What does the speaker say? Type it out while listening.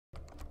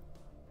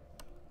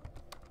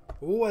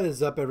What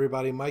is up,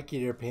 everybody? Mikey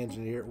here,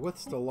 Panzernator here with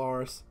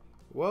Stellaris.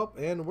 Well,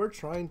 and we're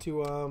trying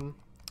to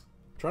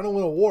win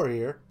a war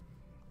here,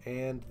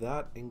 and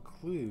that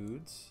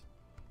includes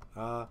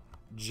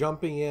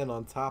jumping in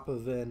on top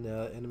of an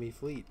enemy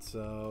fleet.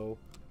 So,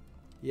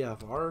 yeah,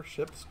 if our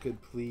ships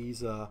could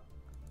please, oh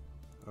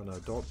no,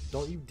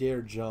 don't you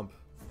dare jump!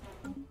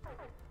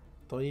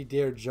 Don't you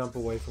dare jump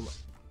away from,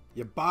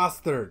 you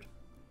bastard!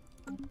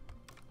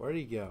 Where'd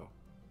he go?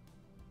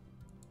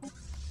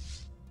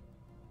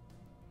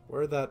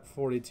 Where'd that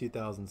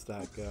 42,000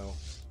 stat go?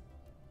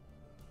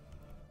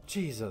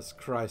 Jesus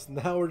Christ!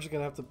 Now we're just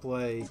gonna have to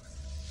play.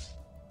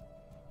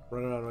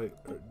 Run around.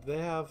 They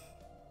have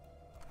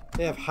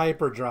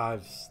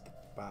hyperdrives,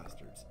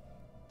 bastards,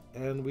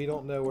 and we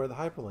don't know where the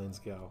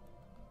hyperlanes go.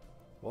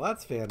 Well,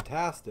 that's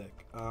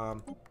fantastic.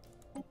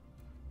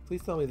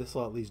 Please tell me this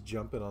will at least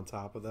jump in on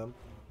top of them.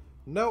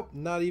 Nope,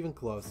 not even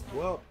close.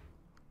 Well,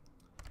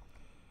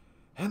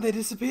 and they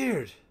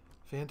disappeared.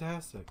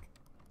 Fantastic.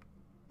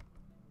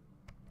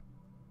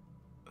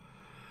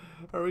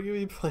 Are we gonna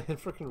be playing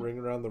freaking Ring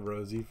Around the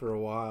Rosie for a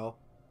while?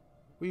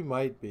 We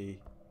might be.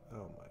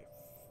 Oh my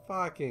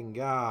fucking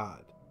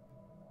god.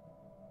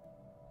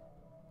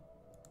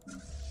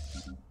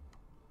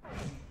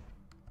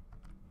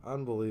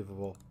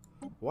 Unbelievable.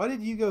 Why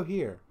did you go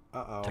here?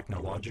 Uh-oh.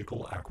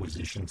 Technological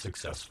acquisition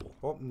successful.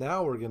 Well,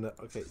 now we're gonna...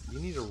 Okay, you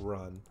need to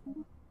run.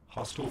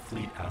 Hostile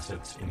fleet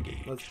assets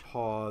engaged. Let's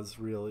pause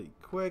really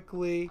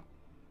quickly.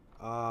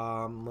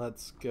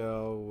 Let's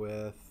go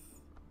with...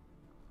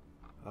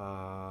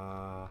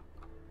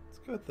 let's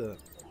go with the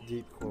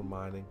deep core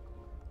mining.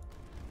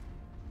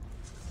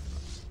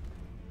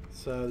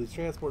 So these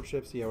transport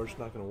ships, yeah, we're just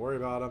not going to worry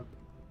about them.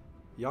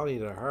 Y'all need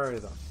to hurry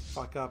the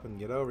fuck up and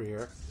get over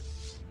here.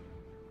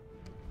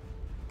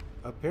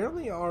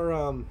 Apparently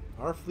our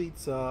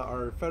fleets,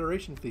 our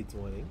Federation fleet's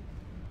winning,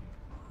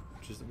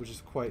 which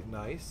is quite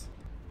nice.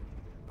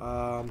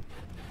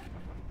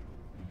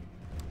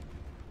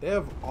 They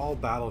have all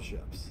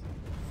battleships,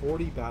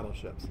 40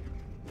 battleships.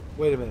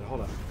 Wait a minute, hold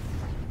on.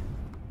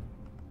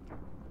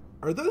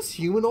 Are those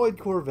humanoid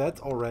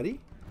corvettes already?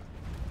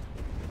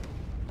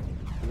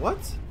 What?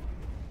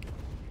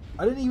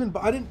 I didn't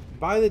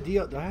buy the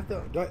deal. Do I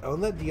own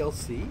that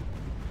DLC?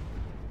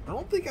 I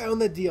don't think I own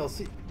that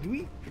DLC. Do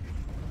we?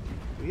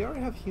 We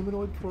already have we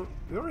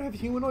already have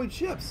humanoid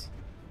ships.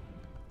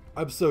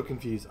 I'm so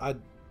confused.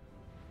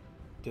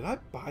 Did I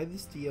buy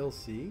this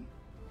DLC?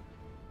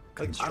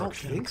 Like, I don't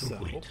think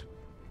complete. So.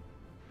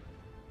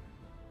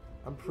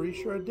 I'm pretty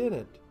sure I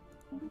didn't.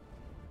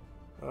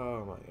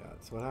 Oh my god.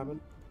 So what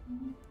happened?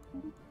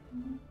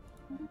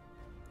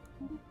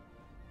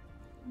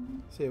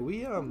 So yeah,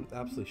 we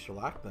absolutely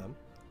shellacked them,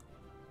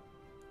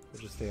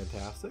 which is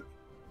fantastic.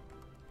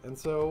 And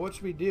so what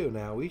should we do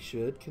now? We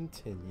should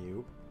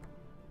continue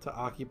to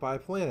occupy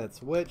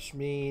planets, which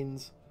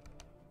means,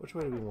 which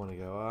way do we want to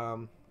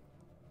go?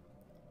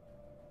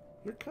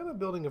 You're kind of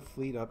building a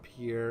fleet up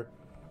here.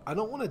 I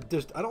don't want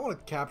to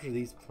capture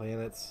these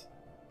planets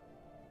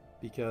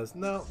because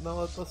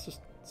let's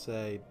just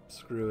say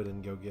screw it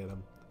and go get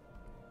them.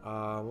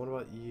 What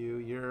about you?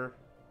 You're...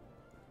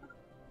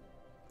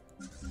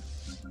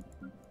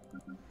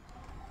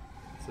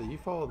 So you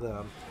follow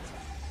them.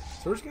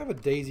 So we're just gonna have a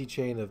daisy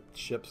chain of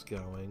ships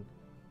going.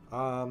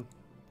 But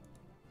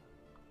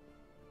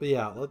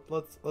yeah,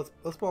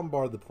 let's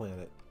bombard the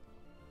planet.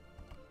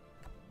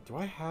 Do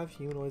I have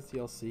humanoids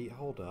DLC?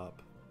 Hold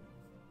up.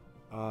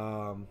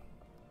 No,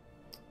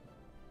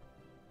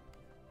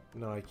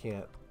 I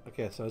can't.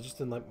 Okay, so I just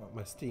didn't like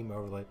my Steam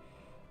overlay.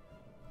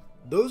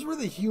 Those were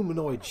the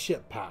humanoid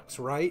ship packs,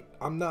 right?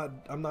 I'm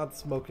not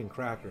smoking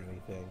crack or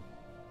anything.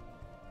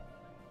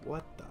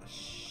 What the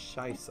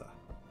scheisse?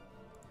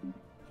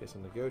 Okay, so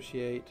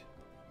negotiate.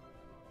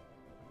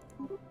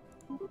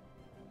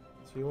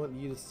 So we want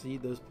you to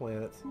seed those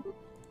planets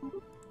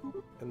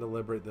and to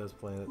liberate those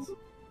planets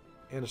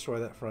and destroy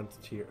that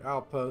frontier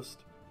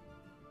outpost.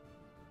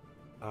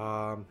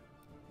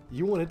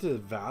 You wanted to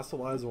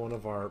vassalize one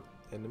of our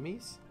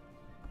enemies?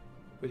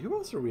 But who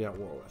else are we at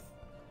war with?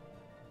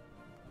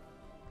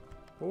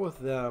 War with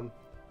them.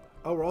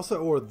 Oh, we're also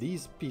at war with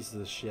these pieces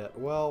of shit.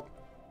 Well,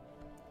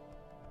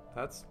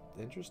 that's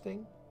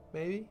interesting,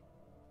 maybe?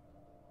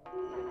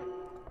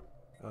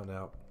 Oh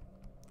no.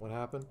 What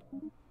happened?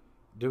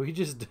 Do we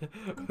just...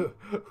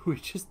 we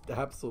just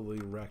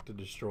absolutely wrecked a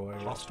destroyer.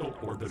 Hostile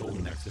orbital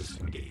nexus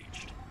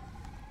engaged.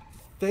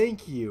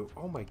 Thank you.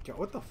 Oh my god,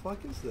 what the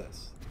fuck is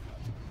this?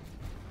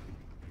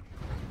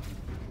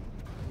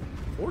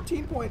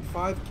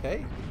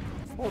 14.5k?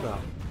 Hold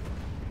up.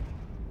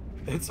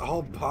 It's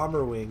all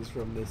bomber wings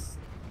from this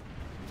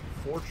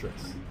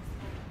fortress.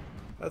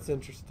 That's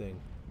interesting.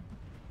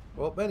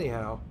 Well,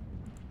 anyhow,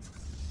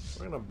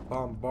 we're gonna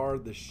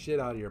bombard the shit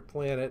out of your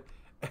planet,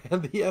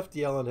 and the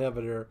FTL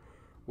inhibitor,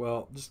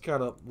 well, just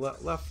kind of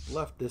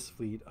left this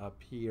fleet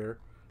up here,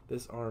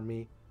 this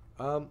army.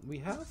 We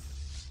have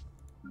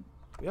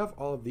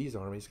all of these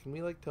armies. Can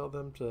we like tell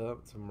them to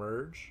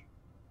merge?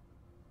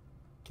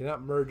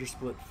 Cannot merge or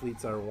split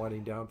fleets that are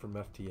winding down from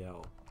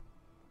FTL.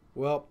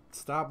 Well,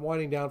 stop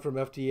winding down from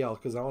FTL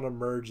because I want to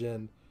merge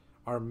in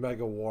our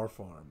mega war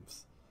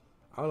farms.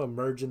 I want to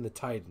merge in the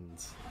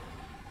Titans.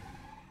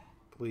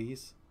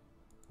 Please.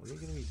 When are you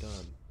going to be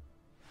done?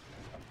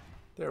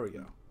 There we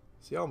go.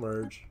 See, I'll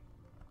merge.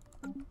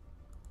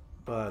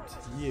 But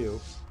you...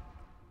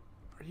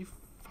 Are you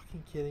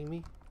fucking kidding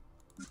me?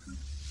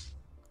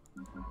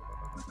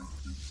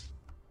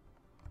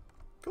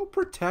 Go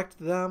protect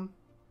them.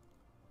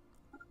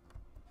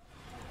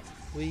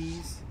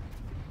 Please.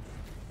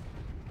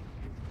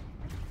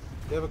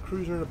 They have a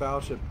cruiser and a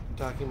battleship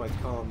attacking my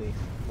colony,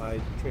 my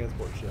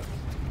transport ship.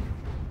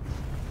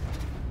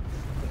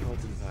 What the hell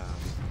do you have?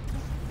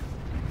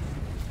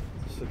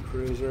 Just a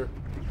cruiser,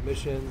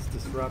 missions,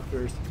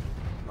 disruptors.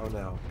 Oh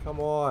no! Come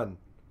on!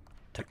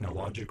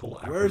 Technological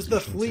acquisition Where's the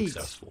fleet?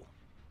 successful.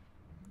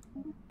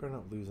 Better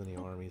not lose any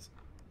armies.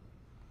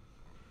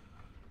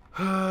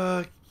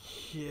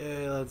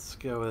 Okay, let's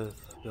go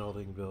with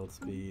build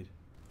speed.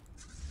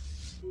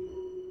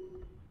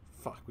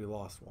 Fuck, we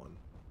lost one.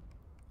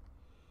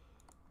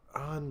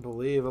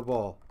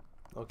 Unbelievable.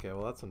 Okay,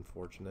 well that's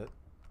unfortunate.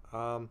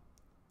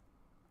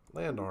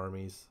 Land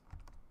armies,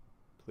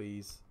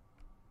 please.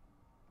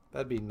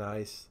 That'd be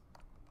nice.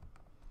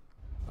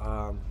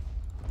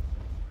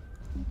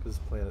 This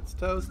planet's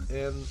toast,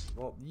 and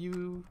well,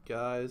 you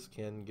guys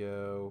can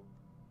go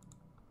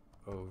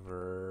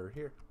over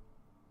here.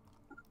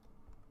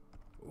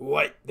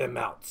 Wipe them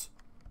out,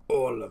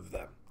 all of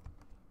them.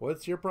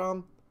 What's your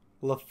problem?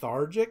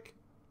 Lethargic?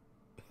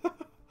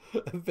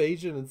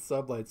 Evasion and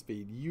sublight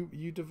speed.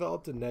 You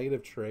developed a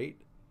negative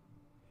trait.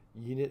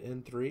 Unit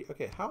N3.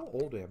 Okay, how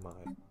old am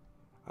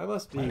I? I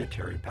must be...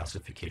 Planetary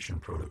pacification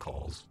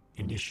protocols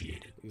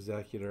initiated.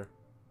 Executor.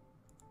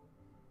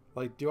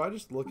 Like, do I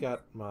just look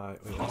at my...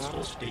 Wait,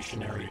 Hostile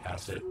stationary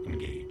asset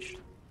engaged.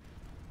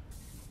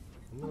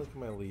 Let me look at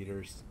my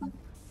leaders.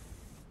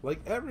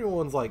 Like,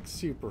 everyone's like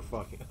super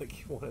fucking...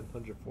 Like,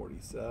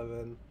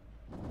 147.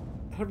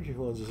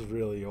 Everyone's just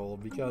really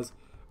old because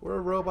we're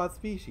a robot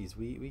species.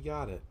 We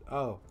got it.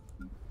 Oh.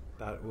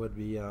 That would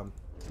be,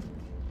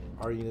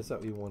 our units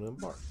that we want to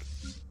embark.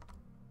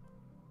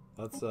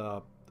 Let's,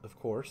 of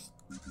course,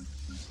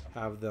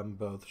 have them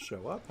both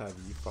show up. Have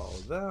you follow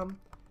them.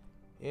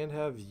 And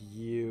have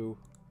you...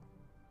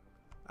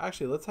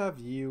 Actually, let's have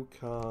you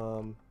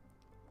come...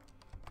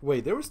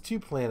 Wait, there was 2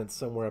 planets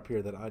somewhere up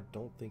here that I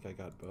don't think I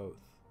got both.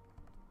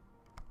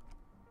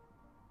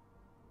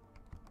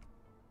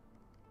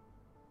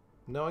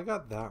 No, I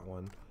got that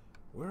one.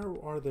 Where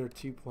are there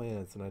 2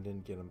 planets and I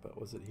didn't get them both?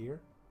 Was it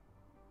here?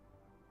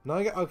 No,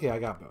 I got... Okay, I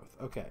got both.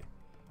 Okay.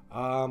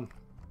 Well,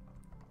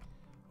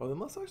 then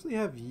let's actually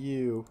have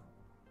you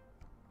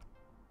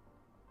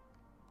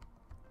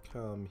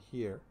come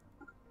here.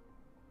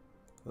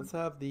 Let's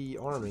have the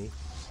army.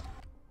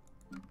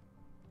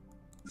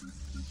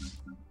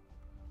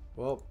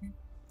 Well,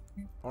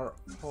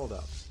 hold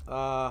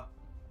up.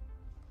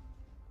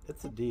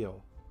 It's a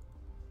deal.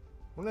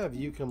 I'm gonna have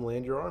you come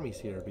land your armies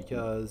here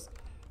because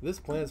this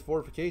planet's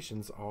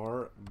fortifications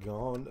are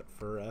gone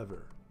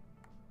forever.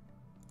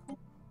 So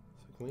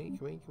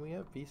can we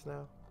have peace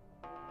now?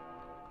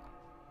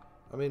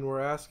 I mean, we're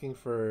asking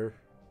for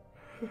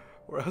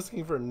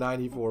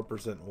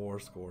 94% war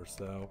score,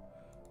 so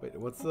wait,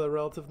 what's the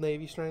relative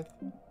navy strength?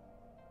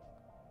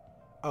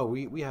 Oh,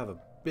 we have a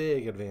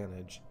big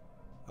advantage.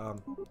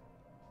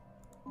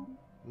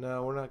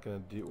 No, we're not gonna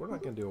do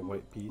a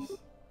white peace.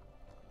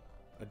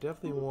 I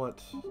definitely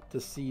want to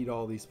seed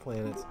all these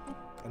planets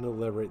and to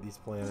liberate these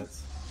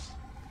planets.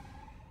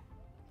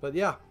 But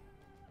yeah,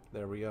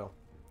 there we go.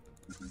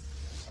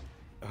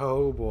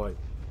 Oh boy,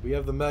 we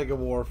have the mega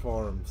war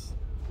farms.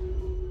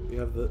 We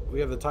have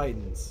the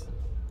Titans.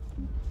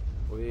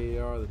 We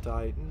are the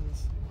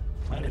Titans.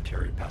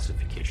 Planetary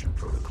pacification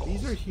protocols.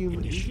 These are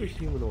initiated.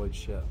 humanoid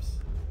ships.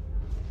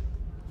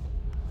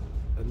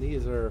 And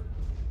these are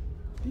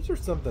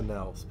something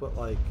else, but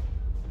like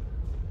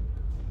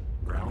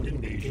Ground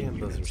invasion damn,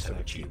 those units are have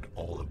sexy. achieved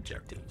all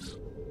objectives.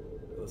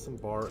 Let's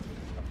embark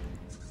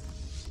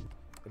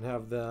and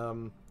have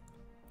them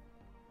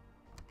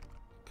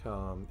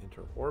come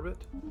into orbit.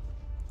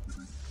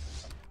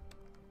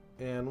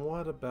 And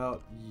what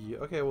about you?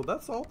 Okay, well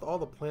that's all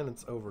the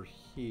planets over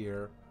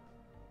here.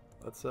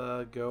 Let's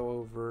go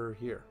over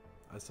here,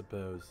 I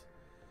suppose.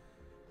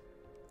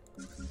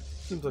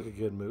 Seems like a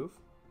good move.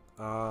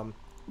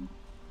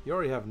 You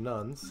already have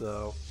none,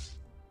 so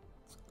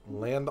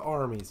land the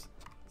armies.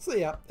 So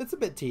yeah, it's a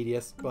bit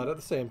tedious, but at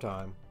the same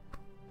time,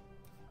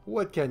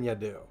 what can you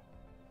do?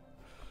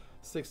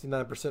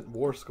 69%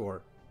 war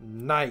score.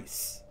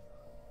 Nice.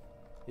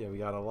 Yeah, we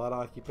got a lot of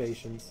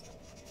occupations.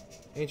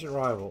 Ancient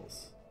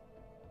rivals.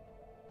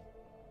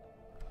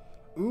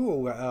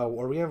 Ooh,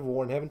 are we having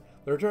war in heaven?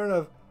 The return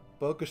of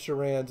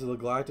Bo-Katan to the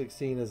galactic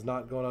scene has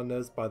not gone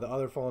unnoticed by the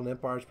other fallen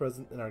empires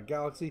present in our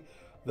galaxy.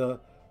 The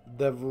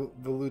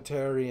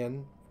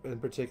Volutarian, in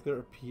particular,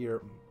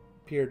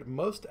 appeared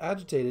most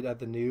agitated at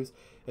the news.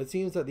 It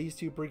seems that these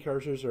 2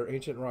 precursors are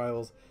ancient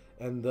rivals,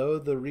 and though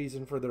the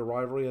reason for their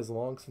rivalry has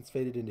long since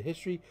faded into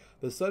history,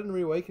 the sudden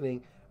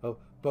reawakening of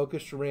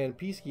Bo-Katan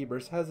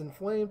peacekeepers has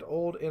inflamed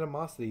old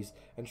animosities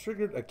and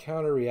triggered a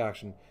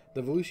counter-reaction.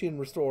 The Volusian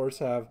restorers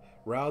have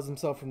roused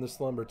themselves from the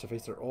slumber to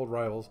face their old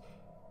rivals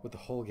with the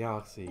whole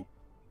galaxy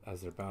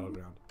as their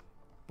battleground.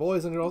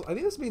 Boys and girls, I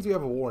think this means we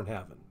have a war in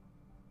heaven.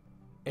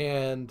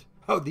 And,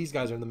 oh, these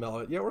guys are in the middle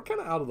of it. Yeah, we're kind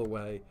of out of the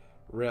way.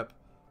 Rip.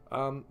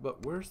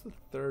 But where's the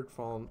third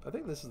fallen? I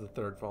think this is the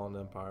third fallen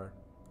empire.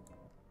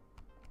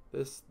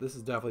 This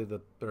is definitely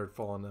the third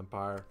fallen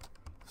empire.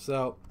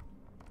 So,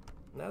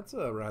 that's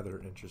rather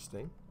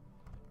interesting.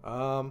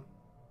 How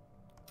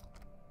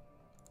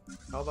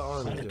the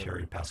army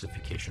Planetary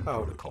pacification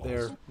Oh, protocols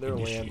they're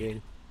initiated.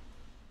 landing.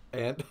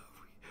 And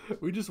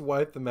we just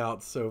wiped them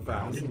out so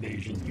Ground fast.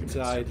 invasion units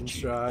Tiding, have achieved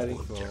striding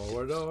all objectives.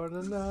 forward, or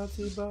the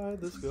Nazi by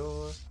the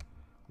score.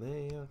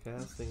 They are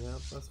casting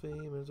out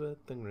blasphemers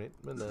with the great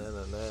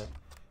banana.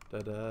 Da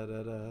da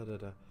da da da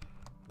da.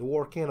 The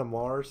War Can of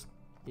Mars,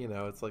 you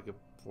know, it's like a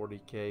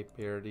 40K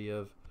parody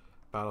of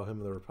Battle Hymn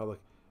of the Republic.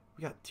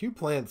 We got 2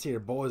 planets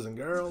here, boys and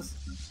girls.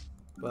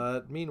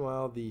 But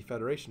meanwhile, the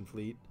Federation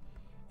fleet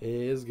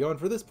is going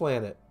for this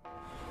planet.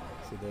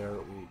 So there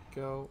we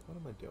go. What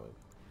am I doing?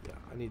 Yeah,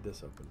 I need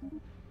this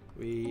open.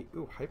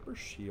 Ooh, hyper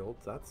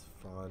shields. That's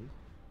fun.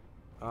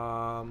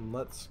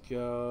 Let's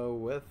go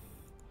with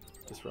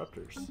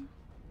disruptors.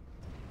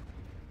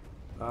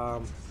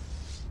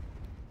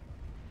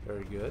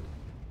 Very good.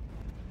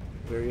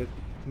 Very good.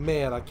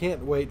 Man, I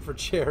can't wait for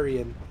Cherry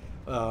and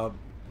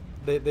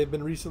they've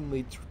been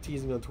recently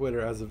teasing on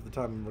Twitter as of the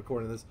time I'm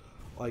recording this,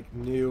 like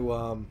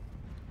new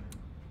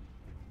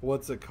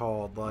what's it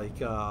called? Like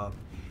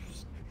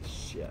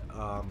shit.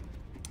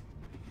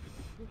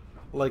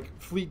 Like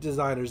fleet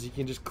designers, you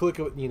can just click,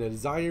 you know,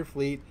 design your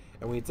fleet,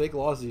 and when you take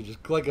losses, you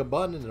just click a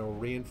button and it'll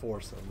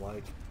reinforce them.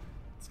 Like,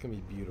 it's gonna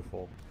be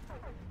beautiful.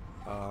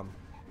 Oh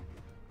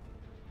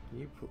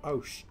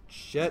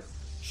shit!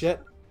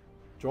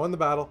 Join the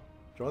battle!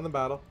 Join the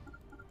battle!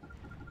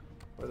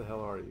 Where the hell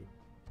are you?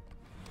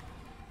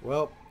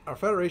 Well, our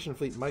Federation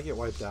fleet might get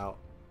wiped out.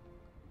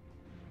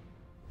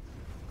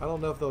 I don't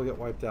know if they'll get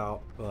wiped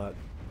out, but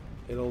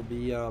it'll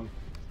be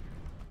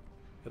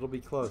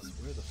close.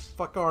 Where the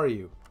fuck are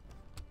you?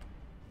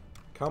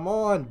 Come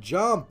on,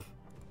 jump!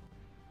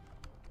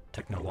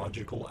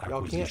 Technological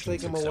acquisition Y'all can't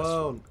take him successful.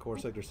 alone. Core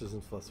sector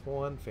systems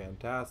 +1.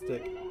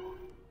 Fantastic.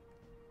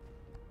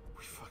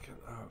 We fucking...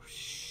 Oh,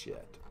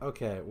 shit.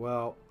 Okay,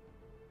 well...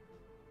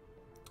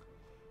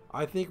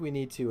 I think we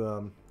need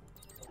to,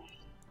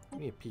 we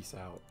need to peace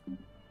out.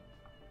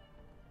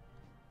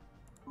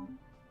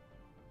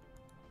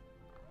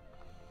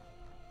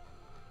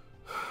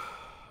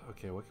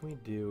 Okay, what can we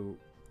do?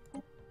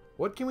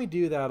 What can we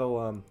do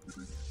that'll,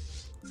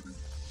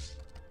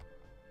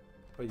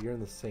 But you're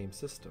in the same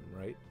system,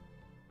 right?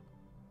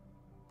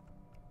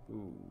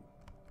 Ooh.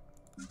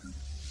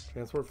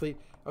 Transport fleet.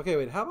 Okay,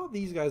 wait, how about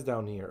these guys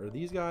down here? Are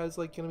these guys,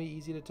 like, gonna be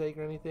easy to take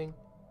or anything?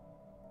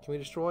 Can we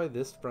destroy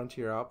this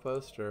frontier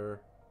outpost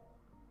or,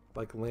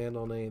 like, land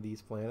on any of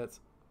these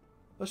planets?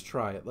 Let's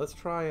try it. Let's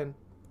try and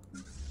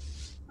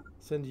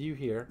send you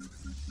here.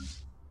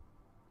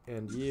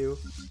 And you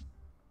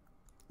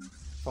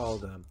follow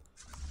them.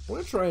 I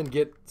want to try and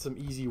get some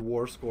easy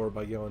war score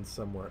by going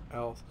somewhere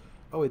else.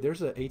 Oh wait,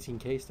 there's an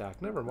 18K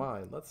stack. Never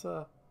mind. Let's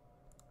go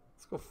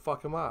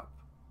fuck them up.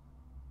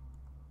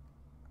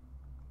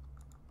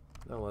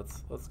 No,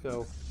 let's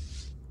go.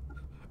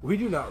 We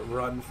do not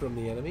run from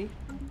the enemy.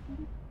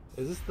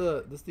 Is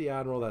this the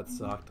admiral that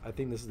sucked? I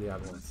think this is the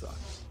admiral that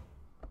sucked.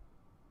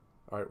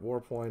 All right,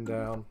 war point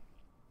down.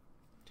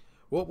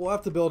 Well, we'll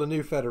have to build a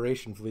new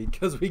Federation fleet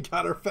because we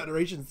got our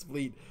Federation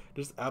fleet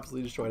just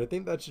absolutely destroyed. I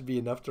think that should be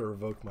enough to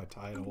revoke my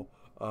title.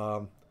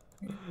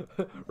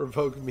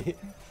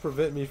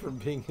 Prevent me from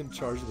being in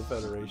charge of the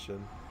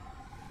Federation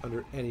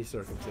under any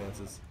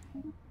circumstances.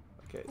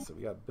 Okay, so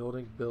we got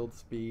build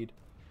speed.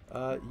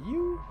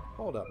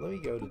 Hold up, let me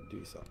go to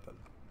do something.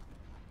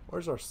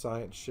 Where's our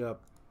science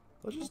ship?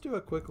 Let's just do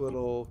a quick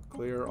little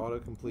clear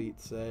autocomplete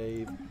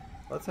save.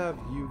 Let's have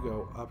you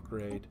go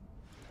upgrade.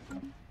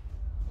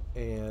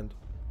 And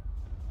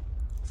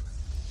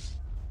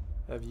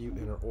have you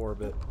enter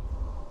orbit.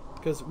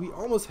 Because we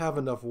almost have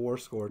enough war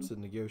score to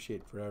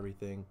negotiate for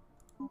everything.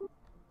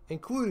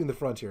 Including the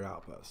frontier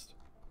outpost.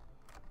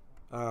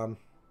 I mean,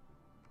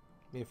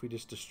 if we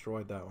just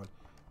destroyed that one.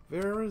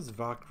 Where is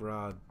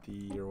Vakrad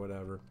D or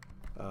whatever?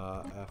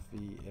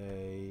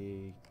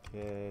 F-E-A-K.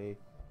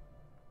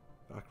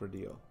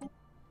 Vakradil.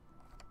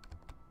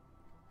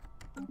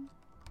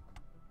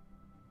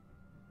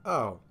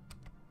 Oh.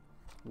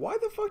 Why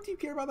the fuck do you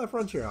care about that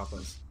frontier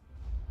outpost?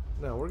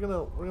 No, we're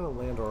gonna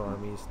land our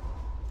armies.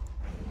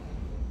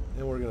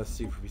 And we're gonna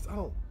sue for peace.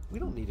 We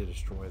don't need to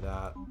destroy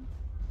that.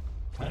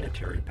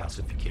 Planetary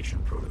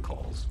pacification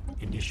protocols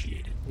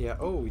initiated. Yeah,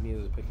 oh, we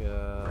needed to pick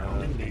a...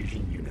 Ground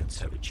invasion units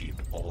have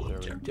achieved all There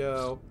objectives. we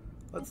go.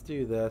 Let's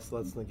do this.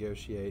 Let's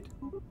negotiate.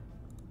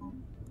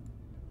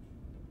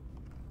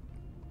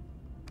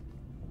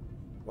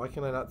 Why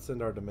can I not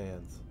send our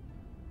demands?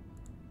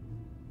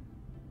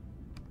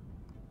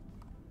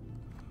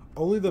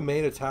 Only the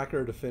main attacker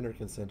or defender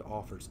can send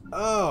offers.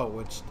 Oh,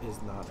 which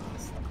is not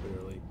us,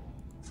 clearly.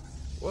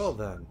 Well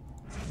then.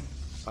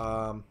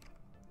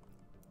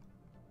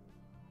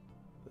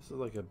 This is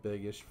like a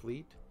big-ish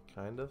fleet,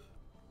 kind of.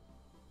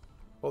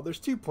 Well, there's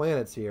 2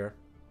 planets here.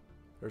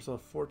 There's a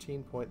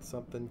 14 point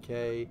something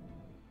K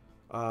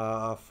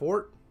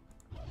fort.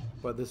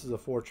 But this is a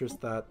fortress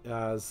that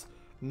has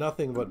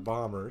nothing but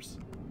bombers.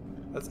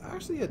 That's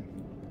actually a...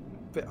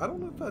 I don't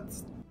know if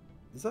that's...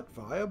 Is that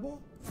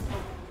viable?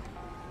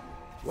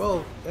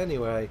 Well,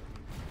 anyway.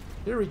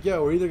 Here we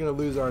go. We're either going to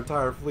lose our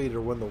entire fleet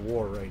or win the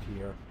war right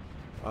here.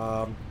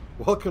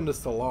 Welcome to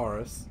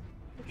Stellaris.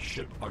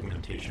 Ship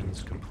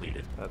augmentations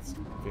completed. That's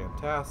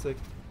fantastic.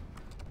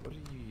 What do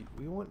you...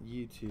 We want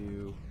you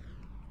to...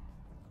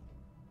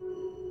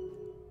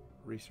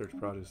 Research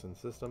projects in the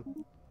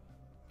system.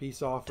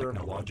 Peace offer.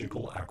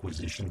 Technological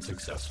acquisition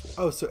successful.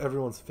 Oh, so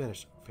everyone's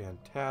finished.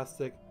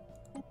 Fantastic.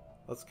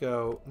 Let's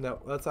go.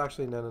 No, let's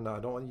actually... No. I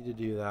don't want you to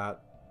do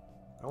that.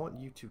 I want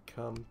you to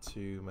come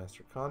to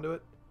Master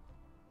Conduit.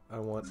 I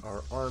want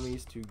our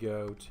armies to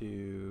go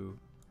to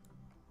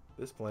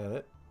this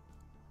planet.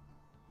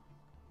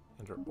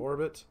 Enter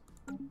orbit.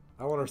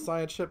 I want our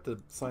science ship to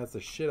science the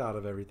shit out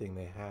of everything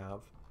they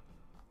have.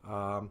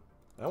 I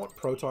want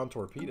proton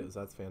torpedoes.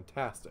 That's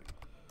fantastic.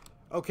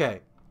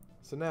 Okay.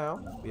 So now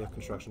we have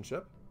construction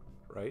ship,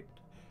 right?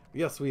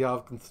 Yes, we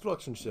have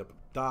construction ship.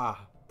 Das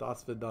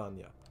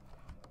Vidanya.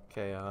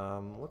 Okay,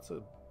 what's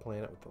a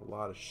planet with a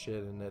lot of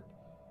shit in it?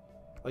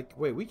 Like,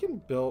 wait, we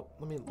can build...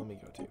 Let me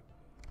go to...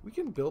 We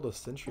can build a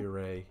sentry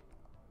array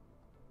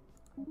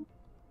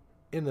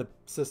in the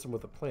system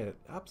with a planet.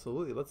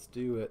 Absolutely, let's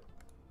do it.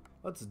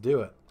 Let's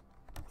do it.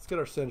 Let's get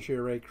our sentry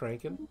array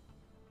cranking.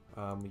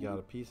 We got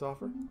a peace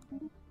offer.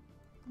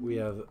 We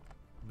have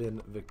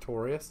been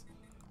victorious.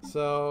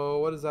 So,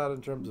 what is that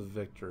in terms of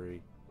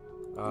victory?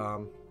 We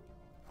on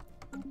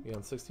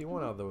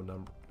 61 out of the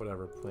number,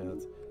 whatever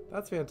planets.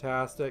 That's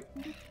fantastic.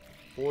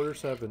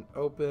 Borders have been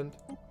opened.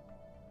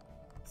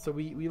 So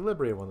we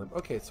liberated one of them.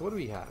 Okay, so what do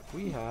we have?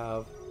 We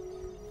have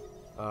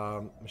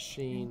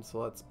machine. So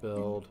let's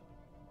build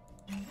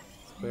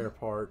spare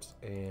parts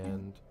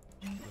and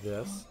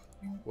this.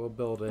 We'll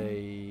build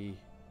a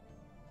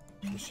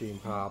machine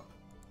pop.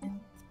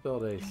 Let's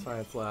build a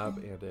science lab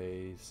and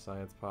a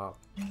science pop.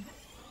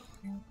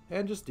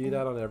 And just do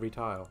that on every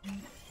tile.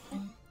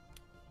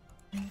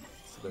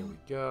 So there we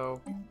go.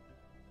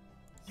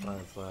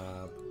 Science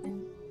lab.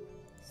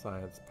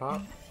 Science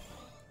pop.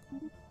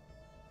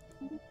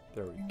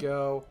 There we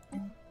go.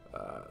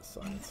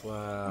 Science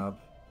lab.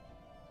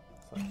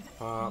 Science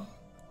pop.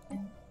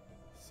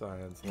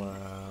 Science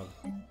lab.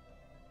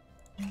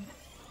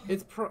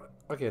 It's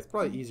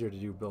probably easier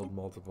to build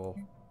multiple.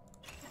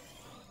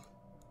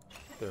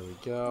 There we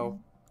go.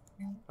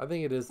 I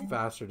think it is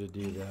faster to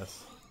do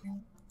this.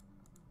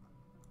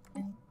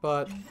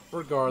 But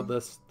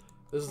regardless,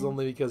 this is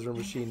only because we're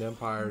machine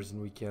empires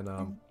and we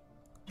can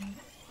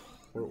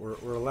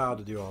we're allowed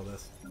to do all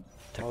this.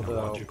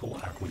 Technological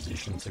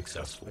acquisition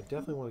successful. I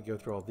definitely want to go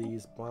through all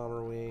these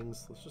bomber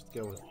wings. Let's just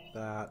go with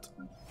that.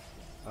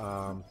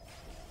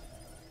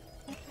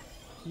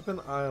 Keep an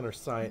eye on our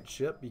science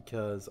ship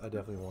because I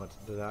definitely want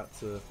that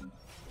to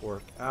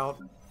work out.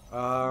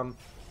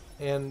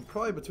 And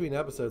probably between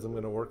episodes, I'm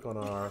going to work on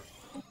our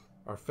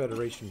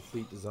Federation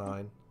fleet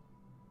design.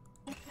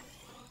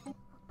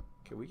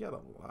 Okay, we got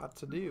a lot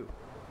to do.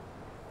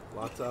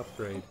 Lots to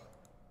upgrade.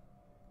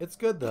 It's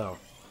good though.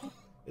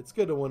 It's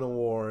good to win a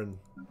war and,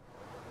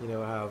 you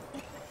know, have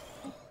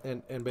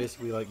and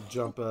basically like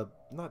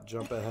not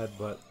jump ahead,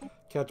 but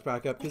catch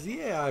back up. Because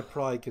the AI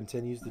probably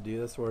continues to do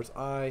this, whereas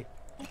I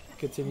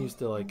continues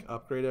to like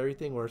upgrade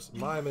everything. Whereas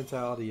my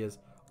mentality is,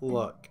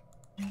 look,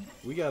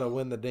 we gotta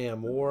win the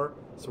damn war,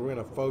 so we're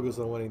gonna focus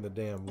on winning the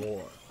damn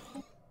war.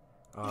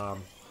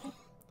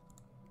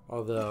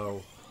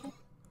 Although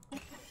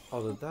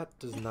that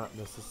does not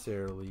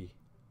necessarily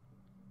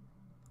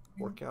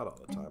work out all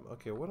the time.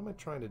 Okay, what am I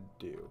trying to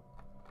do?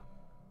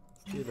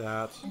 Let's do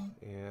that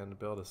and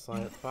build a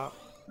science pop.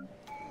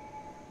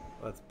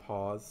 Let's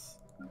pause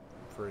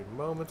for a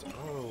moment.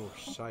 Oh,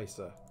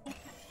 scheisse.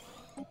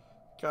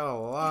 Got a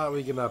lot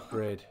we can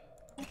upgrade.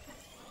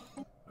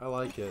 I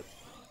like it.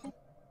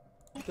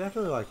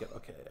 Definitely like it.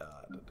 Okay,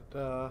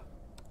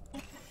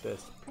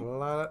 this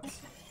planet.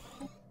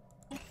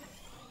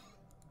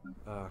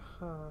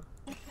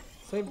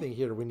 Same thing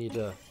here. We need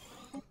to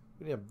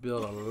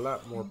build a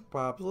lot more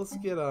pops. Let's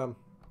get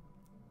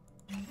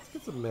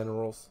some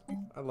minerals.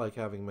 I like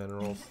having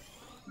minerals.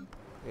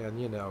 And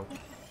you know,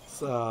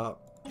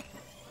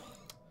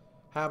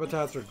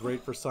 habitats are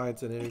great for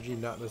science and energy,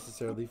 not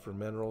necessarily for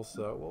minerals.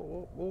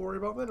 So we'll worry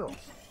about minerals.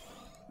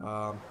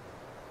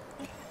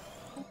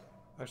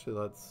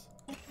 Actually,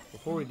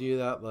 before we do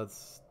that,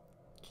 let's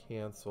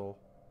cancel.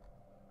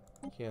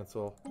 Can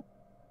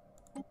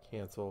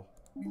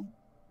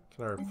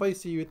I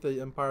replace you with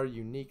the Empire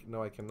Unique?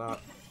 No, I cannot.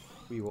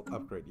 We will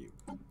upgrade you.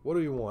 What do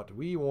we want?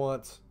 We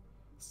want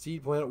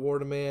Seed Planet War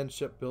Demand,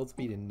 Ship Build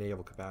Speed, and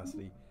Naval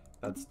Capacity.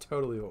 That's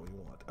totally what we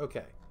want.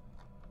 Okay.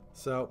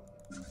 So,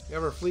 We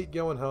have our fleet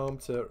going home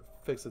to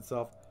fix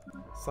itself.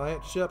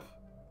 Science ship.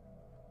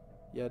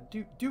 Yeah,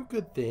 do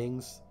good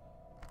things.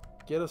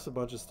 Get us a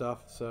bunch of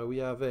stuff. So we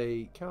have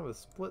a kind of a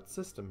split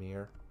system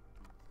here.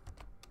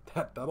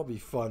 That'll be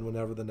fun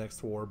whenever the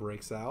next war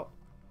breaks out.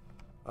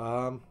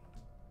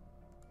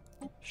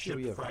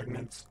 Ship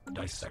fragments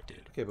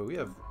dissected. Okay, but we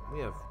have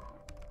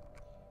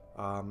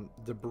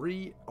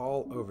debris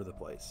all over the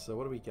place. So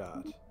what do we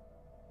got?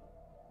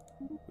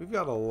 We've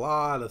got a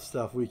lot of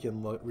stuff we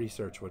can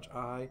research, which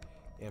I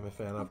am a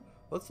fan of.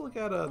 Let's look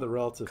at the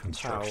relative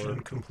power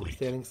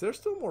standings. They're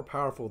still more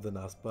powerful than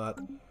us, but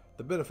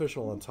the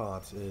beneficial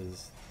entente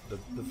is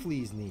the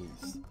flea's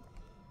knees.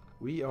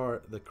 We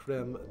are the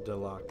creme de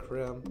la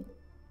creme.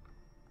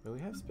 And we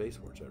have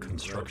spaceports everywhere.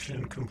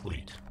 Construction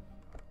complete.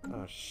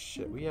 Oh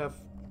shit, we have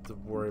to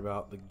worry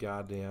about the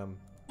goddamn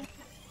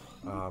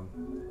we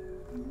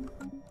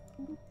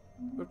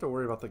have to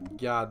worry about the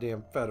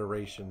goddamn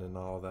Federation and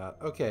all that.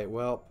 Okay,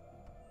 well,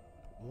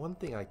 one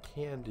thing I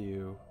can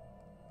do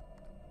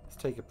is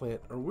take a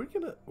plant, or we're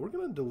gonna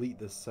delete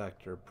this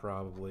sector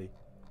probably.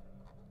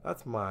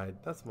 That's my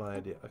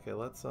idea. Okay,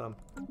 let's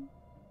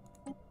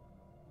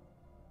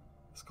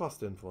it's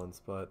cost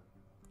influence, but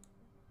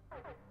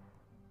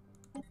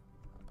do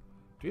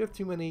we have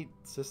too many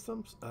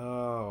systems?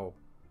 Oh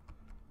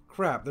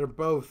crap! They're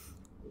both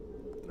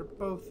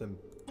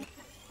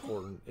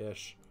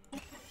important-ish.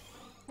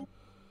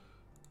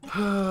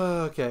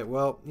 Okay,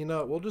 well, you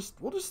know, we'll just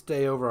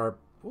stay over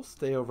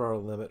our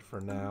limit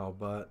for now,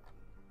 but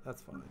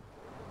that's fine.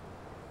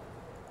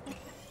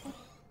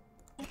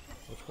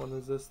 Which one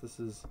is this? This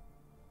is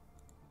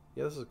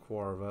this is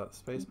Quarva.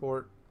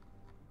 Spaceport.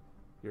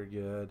 You're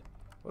good.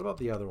 What about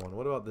the other one?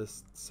 What about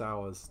this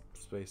Sawa's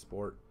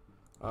spaceport?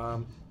 I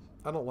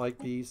don't like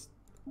these.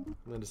 I'm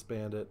gonna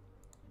disband it.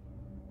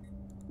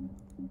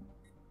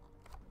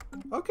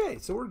 Okay,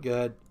 so we're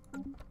good.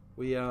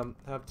 We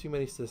have too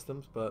many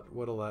systems, but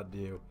what'll that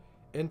do?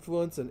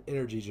 Influence and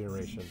energy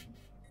generation.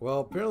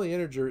 Well, apparently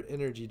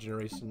energy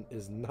generation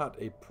is not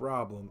a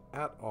problem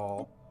at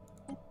all.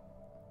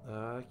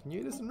 Can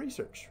you aid us in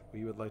research?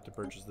 We would like to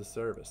purchase this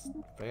service.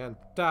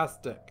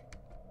 Fantastic.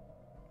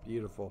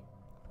 Beautiful.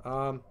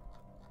 I'm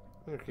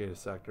gonna create a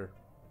sector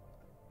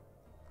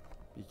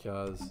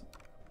because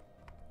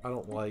I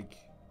don't like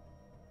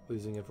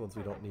losing influence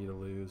we don't need to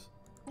lose.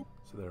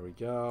 So there we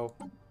go.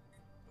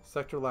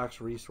 Sector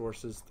lacks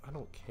resources. I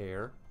don't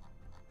care.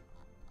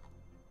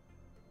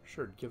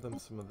 Sure, give them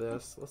some of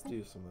this. Let's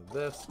do some of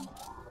this.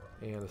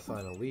 And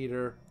assign a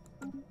leader.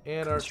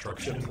 And our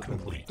ships have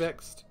been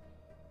fixed.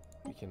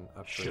 We can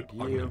upgrade Ship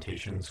you.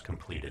 augmentations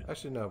completed.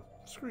 Actually, no.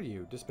 Screw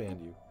you.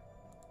 Disband you.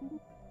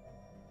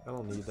 I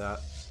don't need that.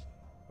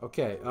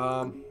 Okay,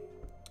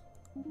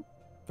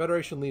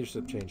 Federation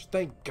leadership change.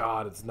 Thank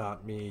God it's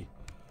not me.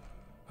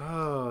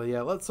 Oh,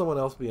 yeah, let someone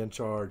else be in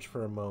charge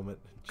for a moment.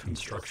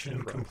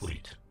 Construction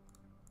complete.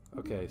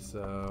 Okay,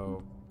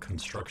 so...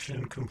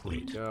 Construction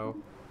complete. Go.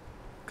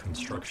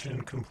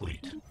 Construction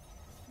complete.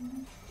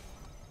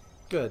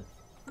 Good.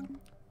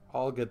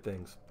 All good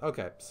things.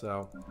 Okay,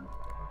 so...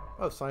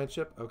 Oh, science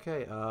ship.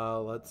 Okay,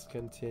 let's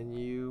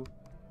continue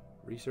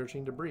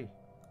researching debris.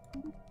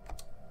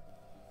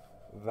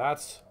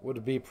 That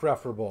would be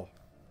preferable.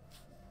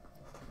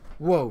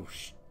 Whoa.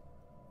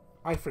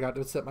 I forgot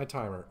to set my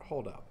timer.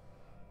 Hold up.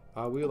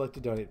 We would like to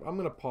donate. I'm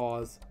going to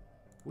pause.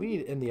 We need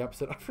to end the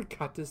episode. I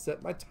forgot to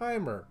set my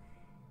timer.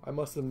 I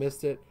must have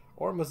missed it,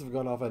 or it must have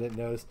gone off. I didn't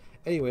notice.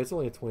 Anyway, it's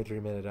only a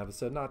 23-minute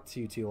episode, not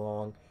too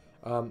long.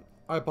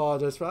 I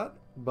apologize for that,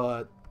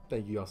 but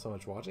thank you all so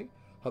much for watching.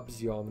 Hope to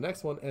see you all in the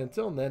next one. And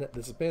until then,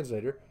 this is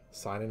Panzernator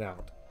signing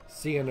out.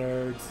 See you,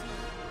 nerds.